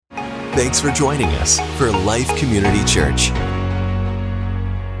Thanks for joining us for Life Community Church.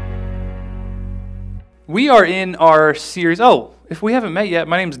 We are in our series. If we haven't met yet,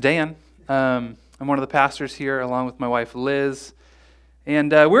 my name's Dan. I'm one of the pastors here along with my wife Liz.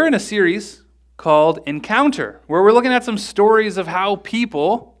 And we're in a series called Encounter, where we're looking at some stories of how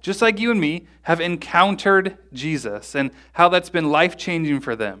people, just like you and me, have encountered Jesus and how that's been life-changing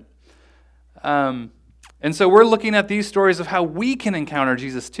for them. And so we're looking at these stories of how we can encounter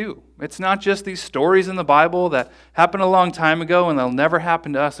Jesus too. It's not just these stories in the Bible that happened a long time ago and they'll never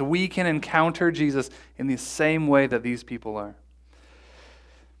happen to us. We can encounter Jesus in the same way that these people are.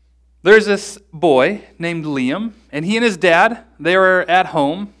 There's this boy named Liam, and he and his dad, they were at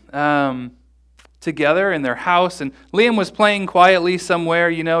home together in their house, and Liam was playing quietly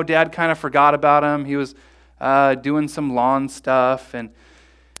somewhere. You know, Dad kind of forgot about him. He was doing some lawn stuff, and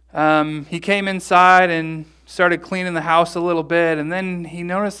he came inside and started cleaning the house a little bit, and then he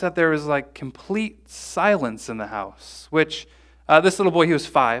noticed that there was like complete silence in the house, which this little boy, he was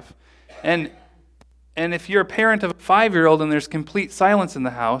 5, and if you're a parent of a 5-year-old and there's complete silence in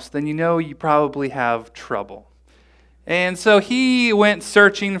the house, then you know you probably have trouble. And so he went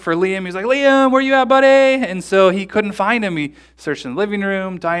searching for Liam. He's like, Liam, where you at, buddy? And so he couldn't find him. He searched in the living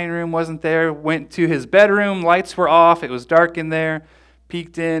room, dining room, wasn't there. Went to his bedroom, lights were off, it was dark in there.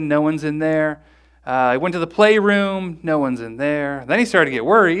 Peeked in, no one's in there. He went to the playroom, no one's in there. Then he started to get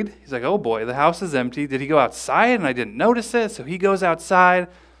worried. He's like, oh boy, the house is empty. Did he go outside and I didn't notice it? So he goes outside,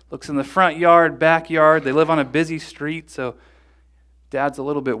 looks in the front yard, backyard. They live on a busy street, so Dad's a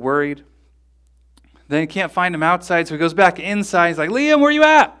little bit worried. Then he can't find him outside, so he goes back inside. He's like, Liam, where you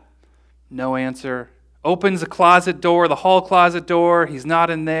at? No answer. Opens the closet door, the hall closet door. He's not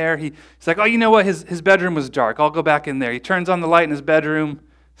in there. He's like, oh, you know what? His bedroom was dark. I'll go back in there. He turns on the light in his bedroom.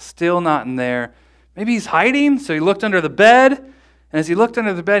 Still not in there. Maybe he's hiding. So he looked under the bed. And as he looked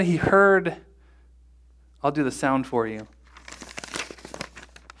under the bed, he heard, I'll do the sound for you,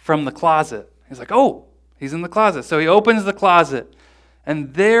 from the closet. He's like, oh, he's in the closet. So he opens the closet.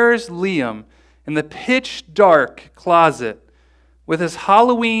 And there's Liam in the pitch dark closet, with his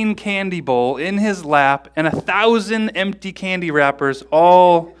Halloween candy bowl in his lap and 1,000 empty candy wrappers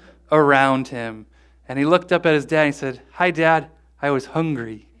all around him. And he looked up at his dad and he said, hi, Dad, I was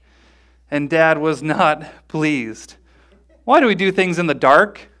hungry. And Dad was not pleased. Why do we do things in the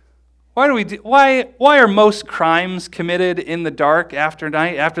dark? Why are most crimes committed in the dark after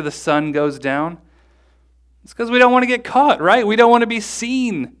night, after the sun goes down? It's because we don't want to get caught, right? We don't want to be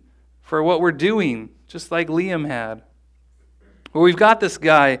seen for what we're doing, just like Liam had. Well, we've got this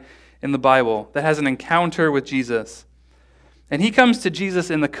guy in the Bible that has an encounter with Jesus. And he comes to Jesus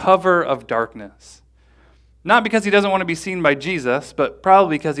in the cover of darkness. Not because he doesn't want to be seen by Jesus, but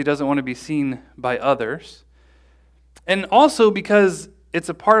probably because he doesn't want to be seen by others. And also because it's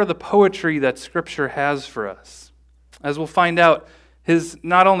a part of the poetry that Scripture has for us. As we'll find out,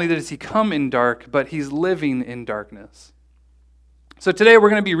 not only does he come in dark, but he's living in darkness. So today we're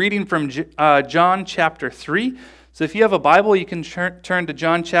going to be reading from John chapter 3. So if you have a Bible, you can turn to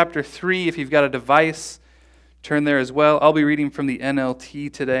John chapter 3. If you've got a device, turn there as well. I'll be reading from the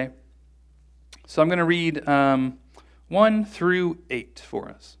NLT today. So I'm going to read 1 through 8 for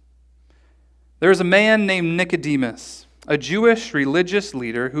us. There was a man named Nicodemus, a Jewish religious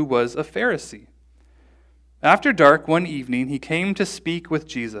leader who was a Pharisee. After dark one evening, he came to speak with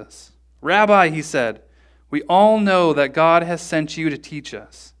Jesus. Rabbi, he said, we all know that God has sent you to teach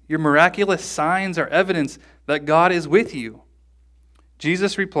us. Your miraculous signs are evidence that God is with you.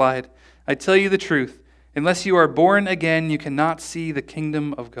 Jesus replied, I tell you the truth, unless you are born again, you cannot see the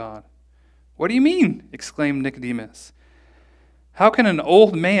kingdom of God. What do you mean? Exclaimed Nicodemus. How can an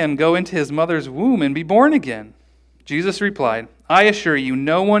old man go into his mother's womb and be born again? Jesus replied, I assure you,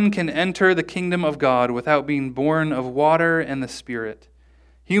 no one can enter the kingdom of God without being born of water and the Spirit.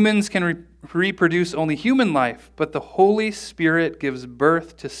 Humans can reproduce only human life, but the Holy Spirit gives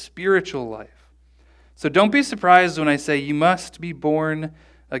birth to spiritual life. So don't be surprised when I say you must be born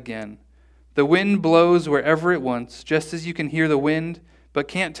again. The wind blows wherever it wants, just as you can hear the wind, but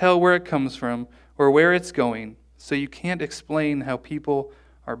can't tell where it comes from or where it's going. So you can't explain how people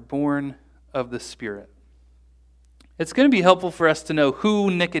are born of the Spirit. It's going to be helpful for us to know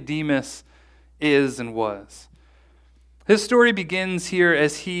who Nicodemus is and was. His story begins here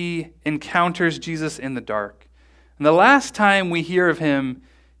as he encounters Jesus in the dark. And the last time we hear of him,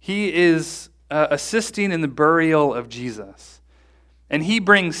 he is assisting in the burial of Jesus. And he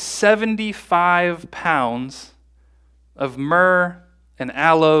brings 75 pounds of myrrh and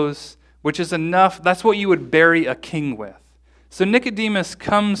aloes, which is enough. That's what you would bury a king with. So Nicodemus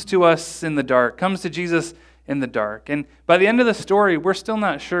comes to us in the dark, comes to Jesus in the dark. And by the end of the story, we're still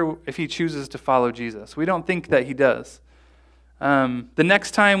not sure if he chooses to follow Jesus. We don't think that he does. The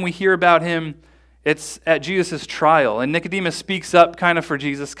next time we hear about him, it's at Jesus' trial. And Nicodemus speaks up kind of for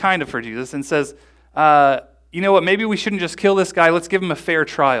Jesus, and says, you know what, maybe we shouldn't just kill this guy. Let's give him a fair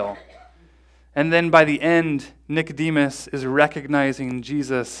trial. And then by the end, Nicodemus is recognizing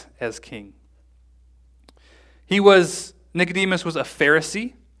Jesus as king. Nicodemus was a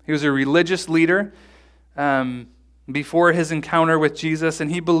Pharisee. He was a religious leader before his encounter with Jesus,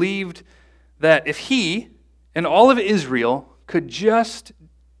 and he believed that if he and all of Israel could just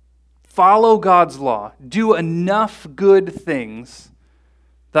follow God's law, do enough good things,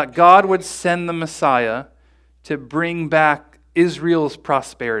 that God would send the Messiah to bring back Israel's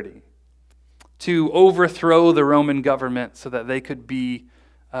prosperity, to overthrow the Roman government so that they could be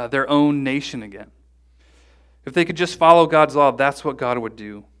their own nation again. If they could just follow God's law, that's what God would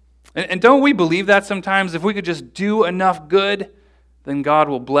do. And don't we believe that sometimes? If we could just do enough good, then God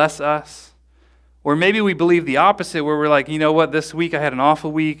will bless us. Or maybe we believe the opposite, where we're like, you know what, this week I had an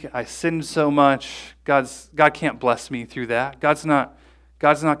awful week. I sinned so much. God can't bless me through that. God's not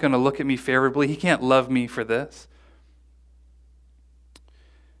going to look at me favorably. He can't love me for this.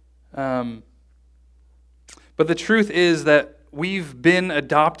 But the truth is that we've been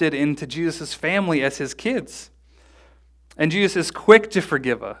adopted into Jesus' family as his kids. And Jesus is quick to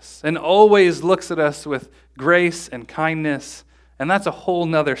forgive us and always looks at us with grace and kindness. And that's a whole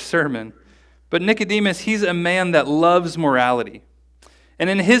nother sermon. But Nicodemus, he's a man that loves morality. And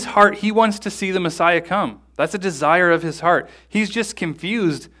in his heart, he wants to see the Messiah come. That's a desire of his heart. He's just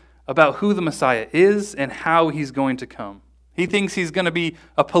confused about who the Messiah is and how he's going to come. He thinks he's going to be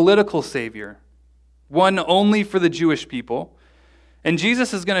a political savior, one only for the Jewish people. And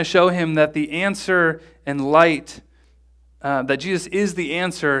Jesus is going to show him that the answer and light, that Jesus is the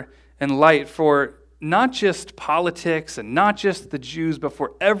answer and light for not just politics and not just the Jews, but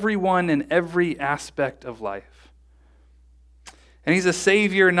for everyone in every aspect of life. And he's a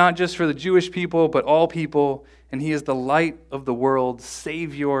savior not just for the Jewish people, but all people, and he is the light of the world,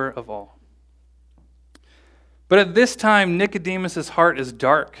 savior of all. But at this time, Nicodemus' heart is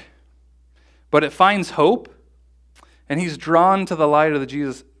dark, but it finds hope, and he's drawn to the light of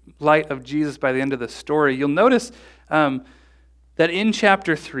Jesus by the end of the story. You'll notice that in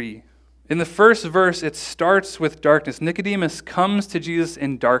chapter 3, in the first verse, it starts with darkness. Nicodemus comes to Jesus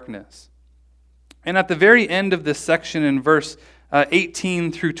in darkness. And at the very end of this section, in verse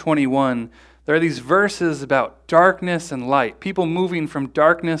 18 through 21, there are these verses about darkness and light, people moving from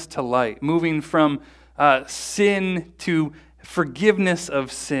darkness to light, moving from sin to forgiveness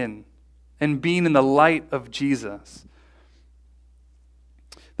of sin, and being in the light of Jesus.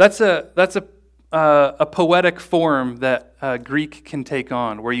 That's a poetic form that Greek can take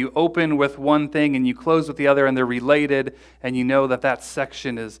on, where you open with one thing and you close with the other, and they're related, and you know that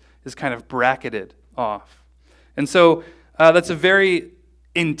section is kind of bracketed off. And so that's a very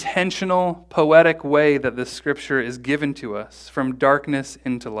intentional, poetic way that this scripture is given to us, from darkness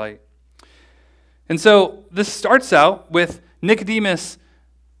into light. And so this starts out with Nicodemus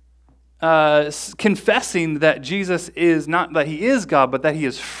confessing that Jesus is not that he is God, but that he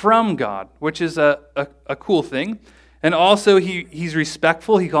is from God, which is a cool thing. And also he's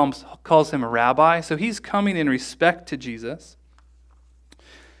respectful. He calls him a rabbi. So he's coming in respect to Jesus.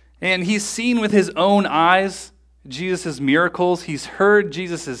 And he's seen with his own eyes Jesus' miracles. He's heard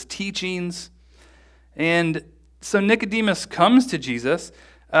Jesus' teachings. And so Nicodemus comes to Jesus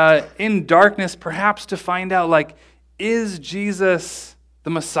in darkness, perhaps to find out, is Jesus the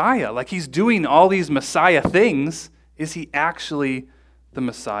Messiah? He's doing all these Messiah things. Is he actually the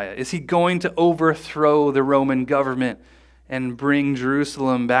Messiah? Is he going to overthrow the Roman government and bring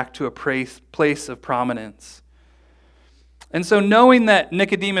Jerusalem back to a place of prominence? And so, knowing that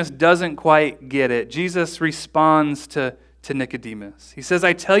Nicodemus doesn't quite get it, Jesus responds to Nicodemus. He says,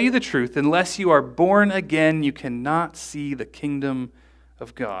 I tell you the truth, unless you are born again, you cannot see the kingdom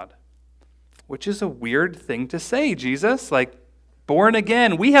of God. Which is a weird thing to say, Jesus. Born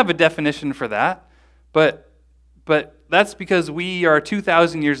again, we have a definition for that, but that's because we are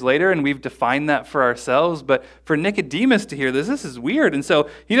 2,000 years later and we've defined that for ourselves. But for Nicodemus to hear this is weird, and so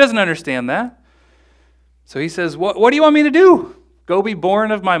he doesn't understand that. So he says, what do you want me to do? Go be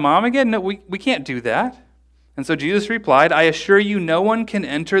born of my mom again? No, we can't do that. And so Jesus replied, I assure you, no one can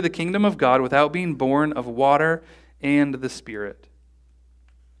enter the kingdom of God without being born of water and the Spirit.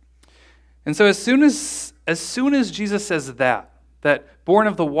 And so as soon as Jesus says that born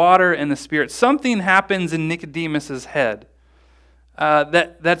of the water and the Spirit, something happens in Nicodemus' head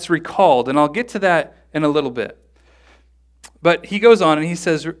that's recalled, and I'll get to that in a little bit. But he goes on and he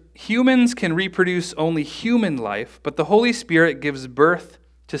says, humans can reproduce only human life, but the Holy Spirit gives birth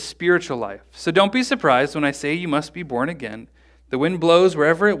to spiritual life. So don't be surprised when I say you must be born again. The wind blows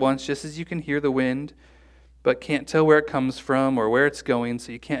wherever it wants, just as you can hear the wind, but can't tell where it comes from or where it's going,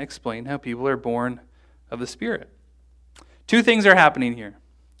 so you can't explain how people are born of the Spirit. Two things are happening here.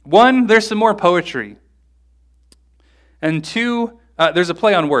 One, there's some more poetry. And two, there's a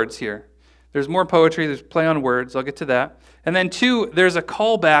play on words here. There's more poetry, there's play on words, I'll get to that. And then two, there's a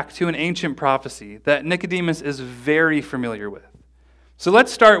callback to an ancient prophecy that Nicodemus is very familiar with. So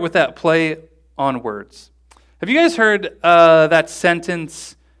let's start with that play on words. Have you guys heard that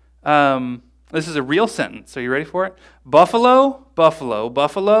sentence? This is a real sentence. Are you ready for it? Buffalo, buffalo,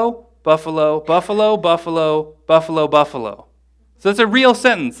 buffalo, buffalo, buffalo, buffalo, buffalo, buffalo. So that's a real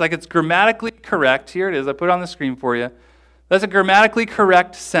sentence. Like, it's grammatically correct. Here it is. I put it on the screen for you. That's a grammatically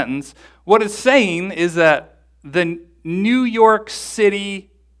correct sentence. What it's saying is that the New York City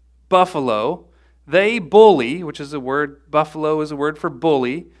buffalo, they bully, which is a word, buffalo is a word for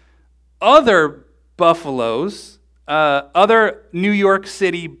bully, other buffaloes, other New York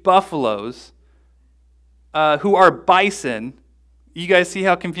City buffaloes who are bison. You guys see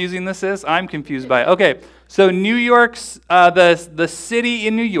how confusing this is? I'm confused by it. Okay, so New York's, the city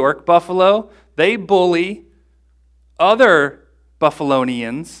in New York, Buffalo, they bully other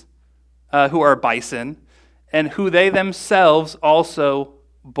Buffalonians who are bison, and who they themselves also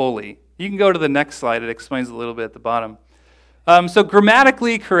bully. You can go to the next slide. It explains a little bit at the bottom. So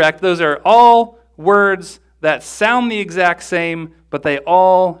grammatically correct. Those are all words that sound the exact same, but they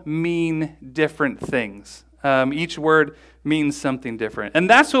all mean different things. Each word means something different. And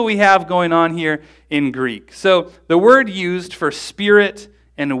that's what we have going on here in Greek. So the word used for spirit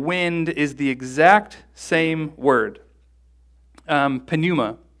and wind is the exact same word,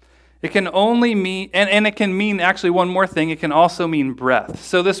 pneuma. It can only mean, and it can mean actually one more thing, it can also mean breath.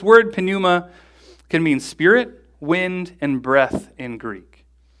 So this word pneuma can mean spirit, wind, and breath in Greek.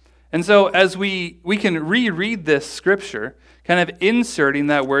 And so as we can reread this scripture, kind of inserting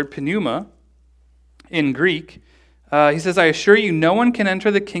that word pneuma in Greek, he says, I assure you, no one can enter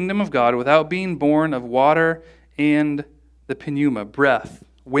the kingdom of God without being born of water and the pneuma, breath,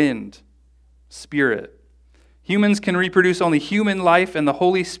 wind, spirit. Humans can reproduce only human life, and the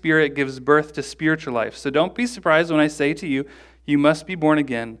Holy Spirit gives birth to spiritual life. So don't be surprised when I say to you, you must be born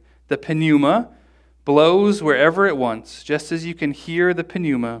again. The pneuma blows wherever it wants, just as you can hear the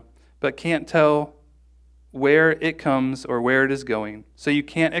pneuma, but can't tell where it comes or where it is going. So you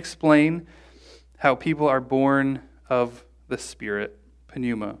can't explain how people are born of the Spirit,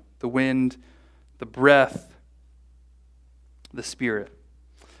 pneuma, the wind, the breath, the Spirit.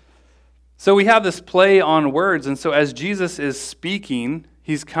 So we have this play on words, and so as Jesus is speaking,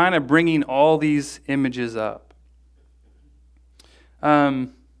 he's kind of bringing all these images up.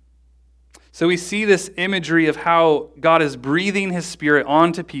 So we see this imagery of how God is breathing his Spirit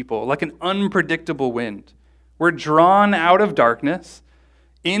onto people like an unpredictable wind. We're drawn out of darkness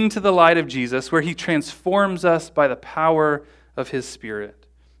into the light of Jesus, where he transforms us by the power of his Spirit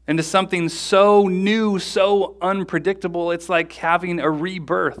into something so new, so unpredictable. It's like having a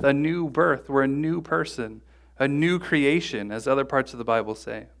rebirth, a new birth. We're a new person, a new creation, as other parts of the Bible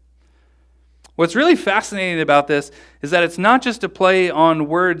say. What's really fascinating about this is that it's not just a play on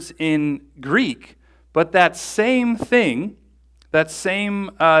words in Greek, but that same thing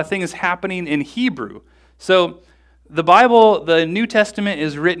is happening in Hebrew. So the Bible, the New Testament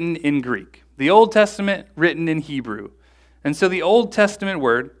is written in Greek. The Old Testament written in Hebrew. And so the Old Testament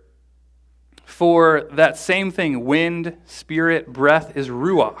word for that same thing, wind, spirit, breath, is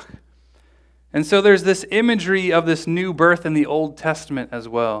ruach. And so there's this imagery of this new birth in the Old Testament as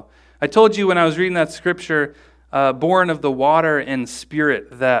well. I told you when I was reading that scripture, born of the water and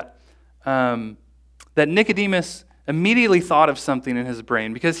spirit, that Nicodemus immediately thought of something in his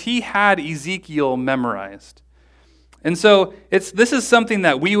brain because he had Ezekiel memorized. And so this is something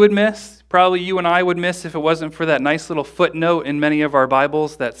that we would miss, probably you and I would miss if it wasn't for that nice little footnote in many of our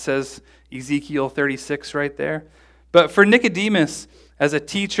Bibles that says Ezekiel 36 right there. But for Nicodemus, as a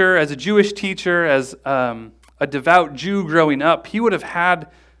teacher, as a Jewish teacher, as a devout Jew growing up, he would have had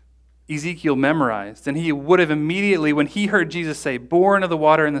Ezekiel memorized. And he would have immediately, when he heard Jesus say, born of the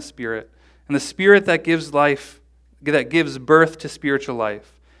water and the Spirit that gives life, that gives birth to spiritual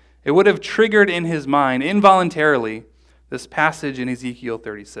life, it would have triggered in his mind involuntarily this passage in Ezekiel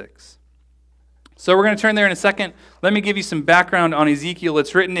 36. So we're going to turn there in a second. Let me give you some background on Ezekiel.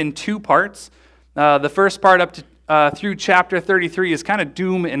 It's written in two parts. The first part up to through chapter 33 is kind of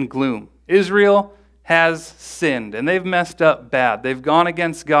doom and gloom. Israel has sinned, and they've messed up bad. They've gone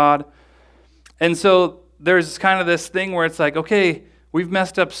against God. And so there's kind of this thing where it's like, okay, we've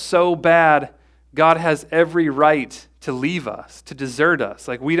messed up so bad, God has every right to leave us, to desert us.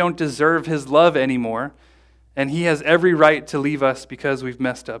 Like, we don't deserve his love anymore, and he has every right to leave us because we've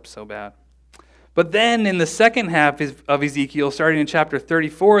messed up so bad. But then in the second half of Ezekiel, starting in chapter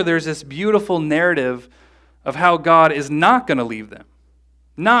 34, there's this beautiful narrative of how God is not going to leave them.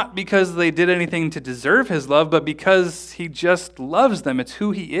 Not because they did anything to deserve his love, but because he just loves them. It's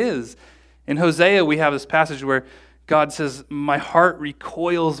who he is. In Hosea, we have this passage where God says, my heart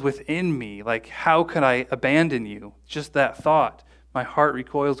recoils within me. Like, how could I abandon you? Just that thought. My heart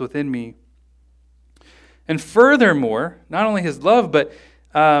recoils within me. And furthermore, not only his love, but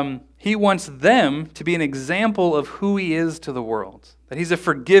he wants them to be an example of who he is to the world. That he's a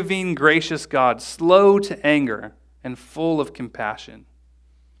forgiving, gracious God, slow to anger and full of compassion.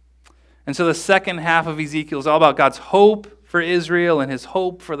 And so the second half of Ezekiel is all about God's hope for Israel and his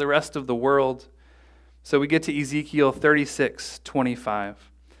hope for the rest of the world. So we get to Ezekiel 36:25.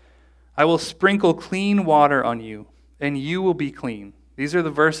 I will sprinkle clean water on you, and you will be clean. These are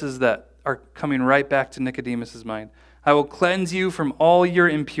the verses that are coming right back to Nicodemus' mind. I will cleanse you from all your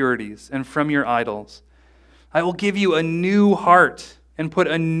impurities and from your idols. I will give you a new heart and put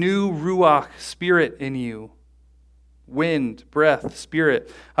a new ruach spirit in you. Wind, breath,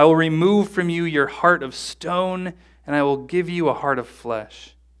 spirit. I will remove from you your heart of stone, and I will give you a heart of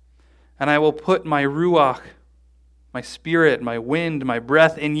flesh. And I will put my ruach, my spirit, my wind, my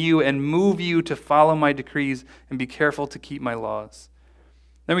breath in you, and move you to follow my decrees and be careful to keep my laws.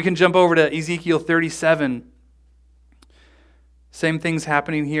 Then we can jump over to Ezekiel 37. Same thing's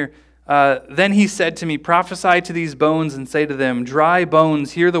happening here. Then he said to me, prophesy to these bones and say to them, dry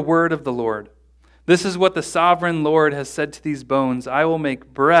bones, hear the word of the Lord. This is what the sovereign Lord has said to these bones. I will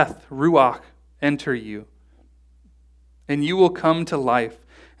make breath, ruach, enter you, and you will come to life.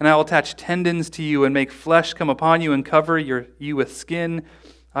 And I will attach tendons to you and make flesh come upon you and cover you with skin.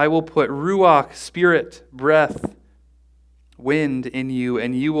 I will put ruach, spirit, breath, wind in you,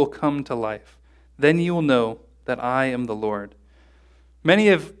 and you will come to life. Then you will know that I am the Lord. Many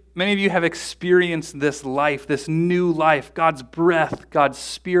of you have experienced this life, this new life, God's breath, God's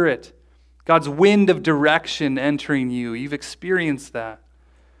spirit, God's wind of direction entering you. You've experienced that.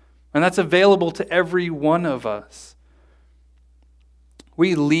 And that's available to every one of us.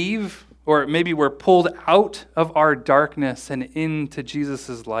 We leave, or maybe we're pulled out of our darkness and into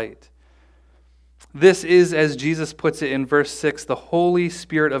Jesus' light. This is, as Jesus puts it in verse 6, the Holy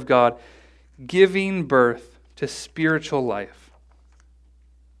Spirit of God giving birth to spiritual life.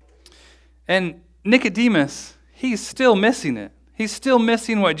 And Nicodemus, he's still missing it. He's still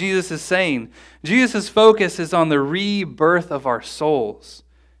missing what Jesus is saying. Jesus' focus is on the rebirth of our souls,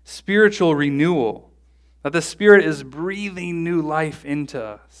 spiritual renewal, that the Spirit is breathing new life into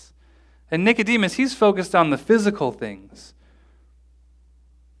us. And Nicodemus, he's focused on the physical things,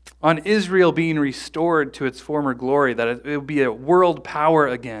 on Israel being restored to its former glory, that it will be a world power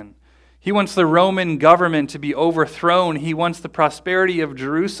again. He wants the Roman government to be overthrown. He wants the prosperity of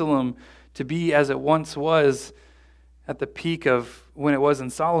Jerusalem to be as it once was at the peak of when it was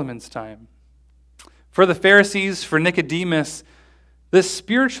in Solomon's time. For the Pharisees, for Nicodemus, this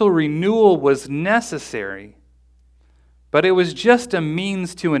spiritual renewal was necessary, but it was just a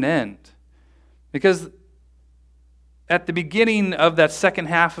means to an end. Because at the beginning of that second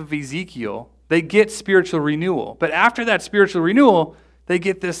half of Ezekiel, they get spiritual renewal. But after that spiritual renewal, they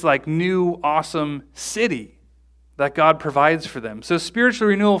get this like new awesome city that God provides for them. So spiritual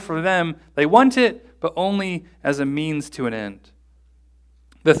renewal for them, they want it, but only as a means to an end.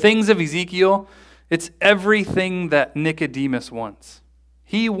 The things of Ezekiel, it's everything that Nicodemus wants.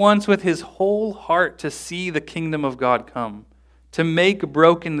 He wants with his whole heart to see the kingdom of God come, to make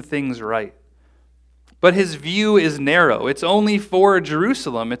broken things right. But his view is narrow. It's only for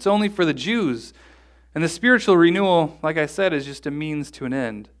Jerusalem. It's only for the Jews. And the spiritual renewal, like I said, is just a means to an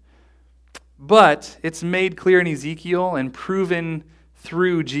end. But it's made clear in Ezekiel and proven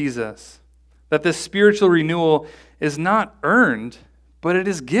through Jesus that this spiritual renewal is not earned, but it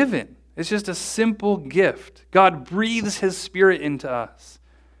is given. It's just a simple gift. God breathes his Spirit into us.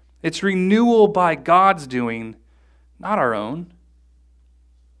 It's renewal by God's doing, not our own.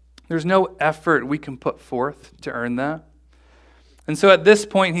 There's no effort we can put forth to earn that. And so at this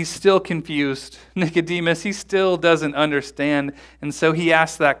point, he's still confused. Nicodemus, he still doesn't understand. And so he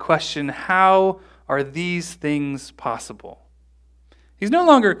asks that question, how are these things possible? He's no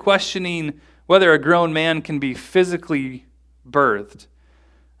longer questioning whether a grown man can be physically birthed.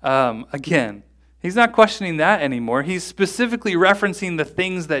 Again, he's not questioning that anymore. He's specifically referencing the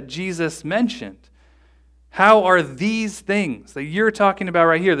things that Jesus mentioned. How are these things that you're talking about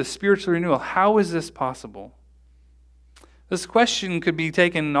right here, the spiritual renewal, how is this possible? This question could be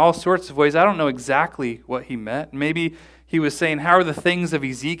taken in all sorts of ways. I don't know exactly what he meant. Maybe he was saying, how are the things of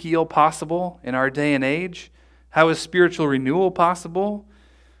Ezekiel possible in our day and age? How is spiritual renewal possible?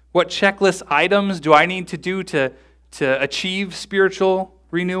 What checklist items do I need to do to achieve spiritual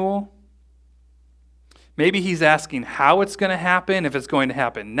renewal? Maybe he's asking how it's going to happen, if it's going to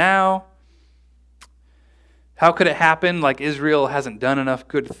happen now. How could it happen like Israel hasn't done enough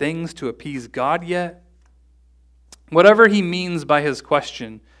good things to appease God yet? Whatever he means by his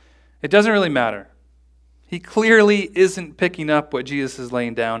question, it doesn't really matter. He clearly isn't picking up what Jesus is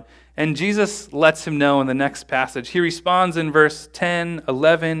laying down. And Jesus lets him know in the next passage. He responds in verse 10,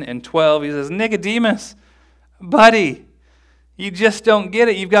 11, and 12. He says, Nicodemus, buddy, you just don't get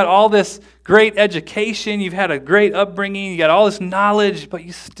it. You've got all this great education. You've had a great upbringing. You got all this knowledge, but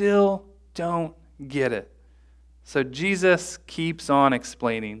you still don't get it. So Jesus keeps on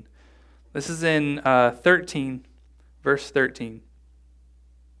explaining. This is in 13, verse 13.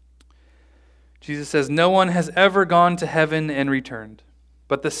 Jesus says, no one has ever gone to heaven and returned,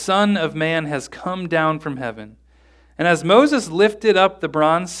 but the Son of Man has come down from heaven. And as Moses lifted up the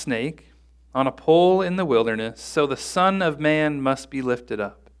bronze snake on a pole in the wilderness, so the Son of Man must be lifted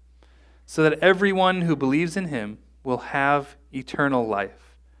up, so that everyone who believes in him will have eternal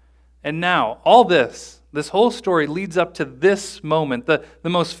life. And now, all this whole story leads up to this moment, the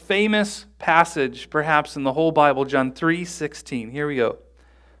most famous passage perhaps in the whole Bible, John 3:16. Here we go.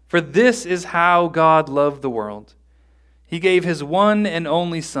 For this is how God loved the world. He gave his one and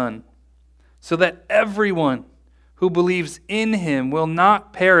only Son, so that everyone who believes in him will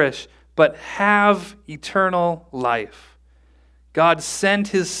not perish, but have eternal life. God sent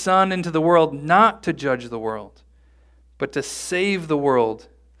his Son into the world not to judge the world, but to save the world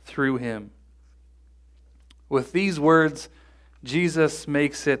through him. With these words, Jesus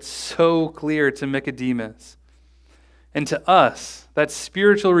makes it so clear to Nicodemus and to us that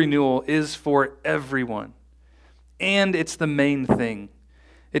spiritual renewal is for everyone. And it's the main thing.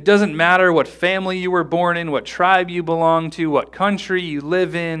 It doesn't matter what family you were born in, what tribe you belong to, what country you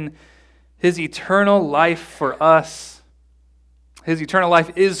live in. His eternal life for us, his eternal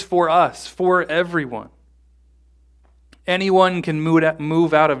life is for us, for everyone. Anyone can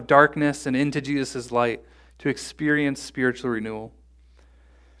move out of darkness and into Jesus' light to experience spiritual renewal.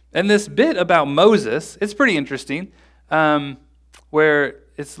 And this bit about Moses, it's pretty interesting, where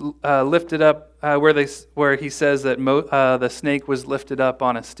it's lifted up, where he says that the snake was lifted up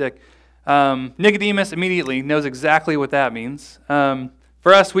on a stick. Nicodemus immediately knows exactly what that means.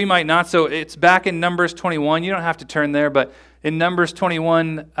 For us, we might not. So it's back in Numbers 21. You don't have to turn there, but in Numbers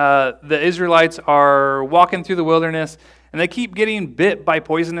 21, the Israelites are walking through the wilderness, and they keep getting bit by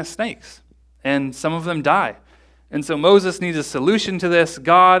poisonous snakes, and some of them die. And so Moses needs a solution to this.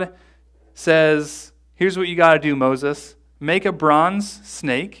 God says, here's what you got to do, Moses. Make a bronze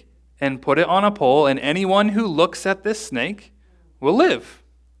snake and put it on a pole, and anyone who looks at this snake will live.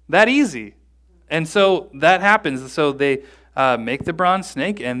 That easy. And so that happens. So they make the bronze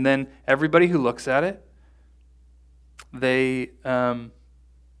snake, and then everybody who looks at it, they're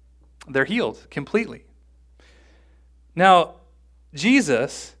healed completely. Now,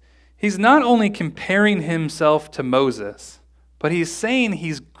 Jesus, he's not only comparing himself to Moses, but he's saying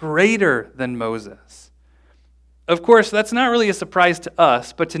he's greater than Moses. Of course, that's not really a surprise to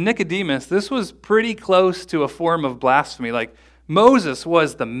us, but to Nicodemus, this was pretty close to a form of blasphemy. Like, Moses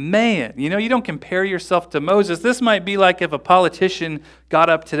was the man. You know, you don't compare yourself to Moses. This might be like if a politician got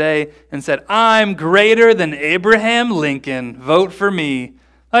up today and said, I'm greater than Abraham Lincoln, vote for me.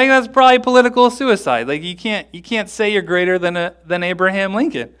 I think that's probably political suicide. Like, you can't say you're greater than Abraham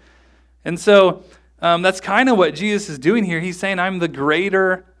Lincoln. And so that's kind of what Jesus is doing here. He's saying, I'm the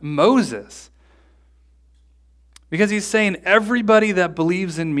greater Moses. Because he's saying everybody that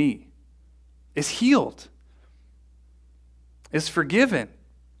believes in me is healed, is forgiven.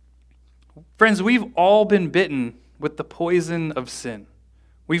 Friends, we've all been bitten with the poison of sin.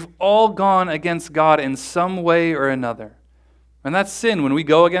 We've all gone against God in some way or another. And that's sin. When we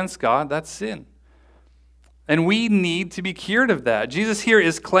go against God, that's sin. And we need to be cured of that. Jesus here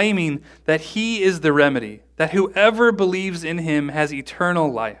is claiming that he is the remedy, that whoever believes in him has eternal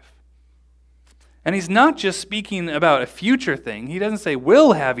life. And he's not just speaking about a future thing. He doesn't say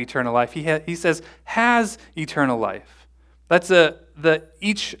will have eternal life. He says has eternal life. That's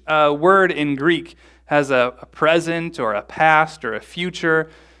each word in Greek has a present or a past or a future.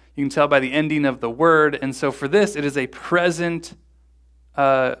 You can tell by the ending of the word. And so for this, it is a present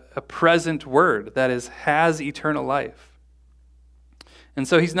word that has eternal life. And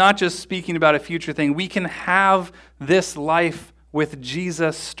so he's not just speaking about a future thing. We can have this life with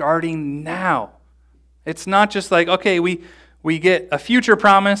Jesus starting now. It's not just like, okay, we get a future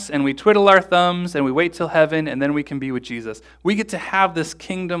promise and we twiddle our thumbs and we wait till heaven and then we can be with Jesus. We get to have this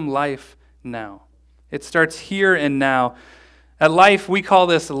kingdom life now. It starts here and now. At Life, we call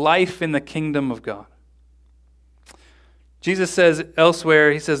this life in the kingdom of God. Jesus says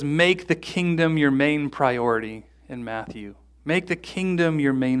elsewhere, he says, make the kingdom your main priority in Matthew. Make the kingdom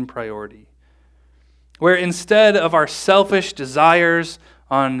your main priority. Where instead of our selfish desires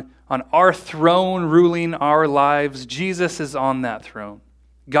on our throne ruling our lives, Jesus is on that throne,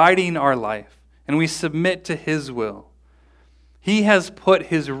 guiding our life, and we submit to his will. He has put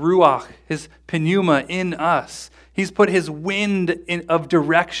his ruach, his pneuma in us. He's put his wind of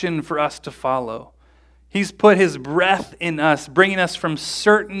direction for us to follow. He's put his breath in us, bringing us from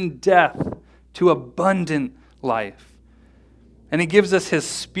certain death to abundant life. And he gives us his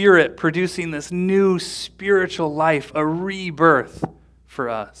Spirit, producing this new spiritual life, a rebirth for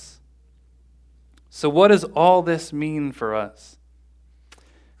us. So what does all this mean for us?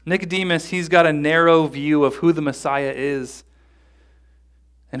 Nicodemus, he's got a narrow view of who the Messiah is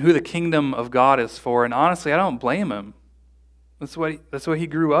and who the kingdom of God is for. And honestly, I don't blame him. That's what he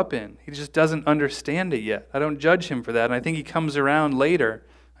grew up in. He just doesn't understand it yet. I don't judge him for that. And I think he comes around later.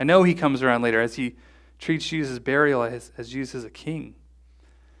 I know he comes around later as he treats Jesus' burial as Jesus is a king.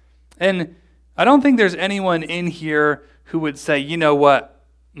 And I don't think there's anyone in here who would say, you know what,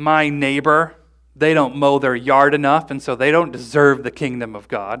 my neighbor, they don't mow their yard enough, and so they don't deserve the kingdom of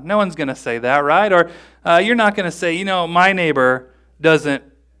God. No one's going to say that, right? Or you're not going to say, you know, my neighbor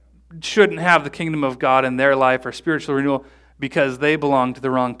shouldn't have the kingdom of God in their life or spiritual renewal because they belong to the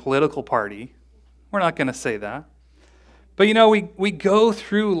wrong political party. We're not going to say that. But you know, we go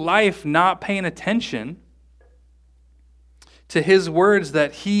through life not paying attention to his words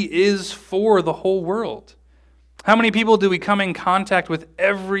that he is for the whole world. How many people do we come in contact with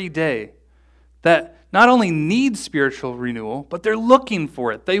every day that not only need spiritual renewal, but they're looking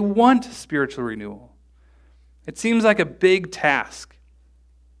for it. They want spiritual renewal. It seems like a big task.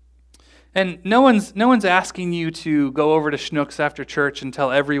 And no one's asking you to go over to Schnucks after church and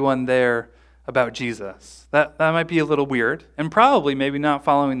tell everyone there about Jesus. That might be a little weird, and probably maybe not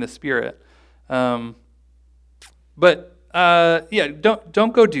following the Spirit. Don't go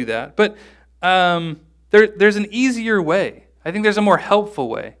do that. But there's an easier way. I think there's a more helpful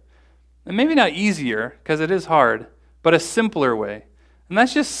way. And maybe not easier, because it is hard, but a simpler way. And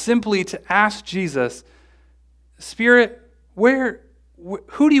that's just simply to ask Jesus, Spirit,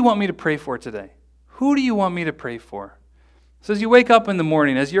 who do you want me to pray for today? Who do you want me to pray for? So as you wake up in the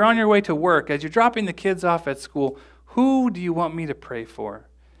morning, as you're on your way to work, as you're dropping the kids off at school, who do you want me to pray for?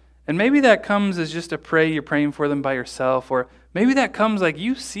 And maybe that comes as just a prayer, you're praying for them by yourself, or maybe that comes like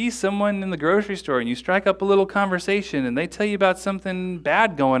you see someone in the grocery store and you strike up a little conversation and they tell you about something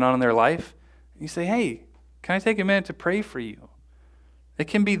bad going on in their life. And you say, hey, can I take a minute to pray for you? It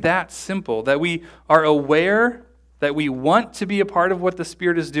can be that simple, that we are aware that we want to be a part of what the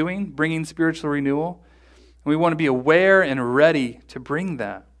Spirit is doing, bringing spiritual renewal. And we want to be aware and ready to bring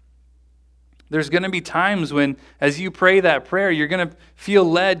that. There's going to be times when, as you pray that prayer, you're going to feel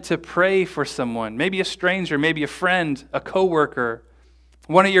led to pray for someone, maybe a stranger, maybe a friend, a coworker,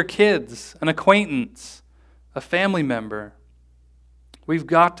 one of your kids, an acquaintance, a family member. We've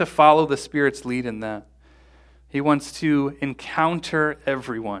got to follow the Spirit's lead in that. He wants to encounter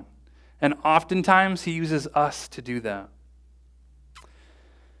everyone. And oftentimes, he uses us to do that.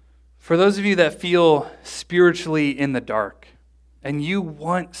 For those of you that feel spiritually in the dark, and you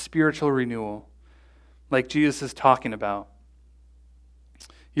want spiritual renewal, like Jesus is talking about,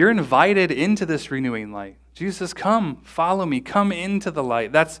 you're invited into this renewing light. Jesus says, come, follow me, come into the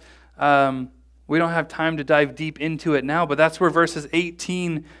light. That's we don't have time to dive deep into it now, but that's where verses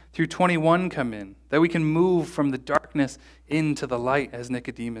 18 through 21 come in, that we can move from the darkness into the light as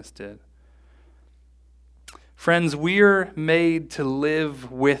Nicodemus did. Friends, we're made to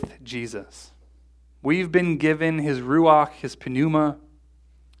live with Jesus. We've been given his ruach, his pneuma,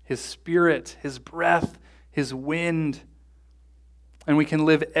 his Spirit, his breath, his wind, and we can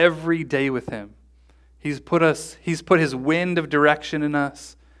live every day with him. He's put his wind of direction in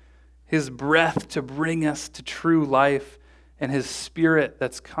us, his breath to bring us to true life, and his Spirit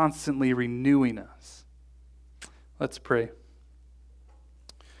that's constantly renewing us. Let's pray.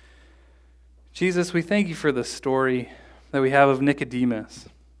 Jesus, we thank you for the story that we have of Nicodemus.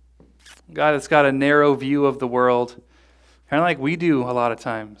 God, it's got a narrow view of the world, kind of like we do a lot of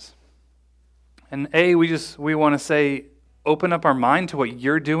times. And we want to say, open up our mind to what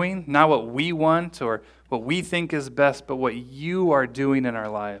you're doing, not what we want or what we think is best, but what you are doing in our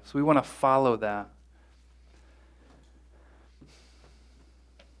lives. We want to follow that.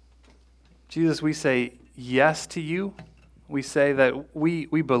 Jesus, we say yes to you. We say that we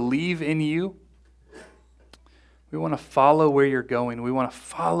believe in you. We want to follow where you're going. We want to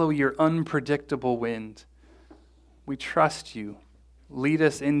follow your unpredictable wind. We trust you. Lead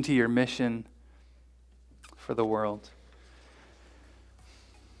us into your mission for the world.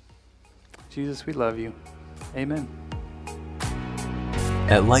 Jesus, we love you. Amen.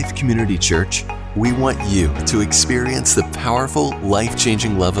 At Life Community Church, we want you to experience the powerful,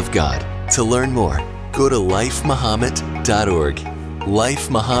 life-changing love of God. To learn more, go to lifemuhammad.org.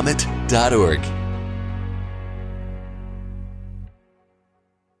 lifemuhammad.org.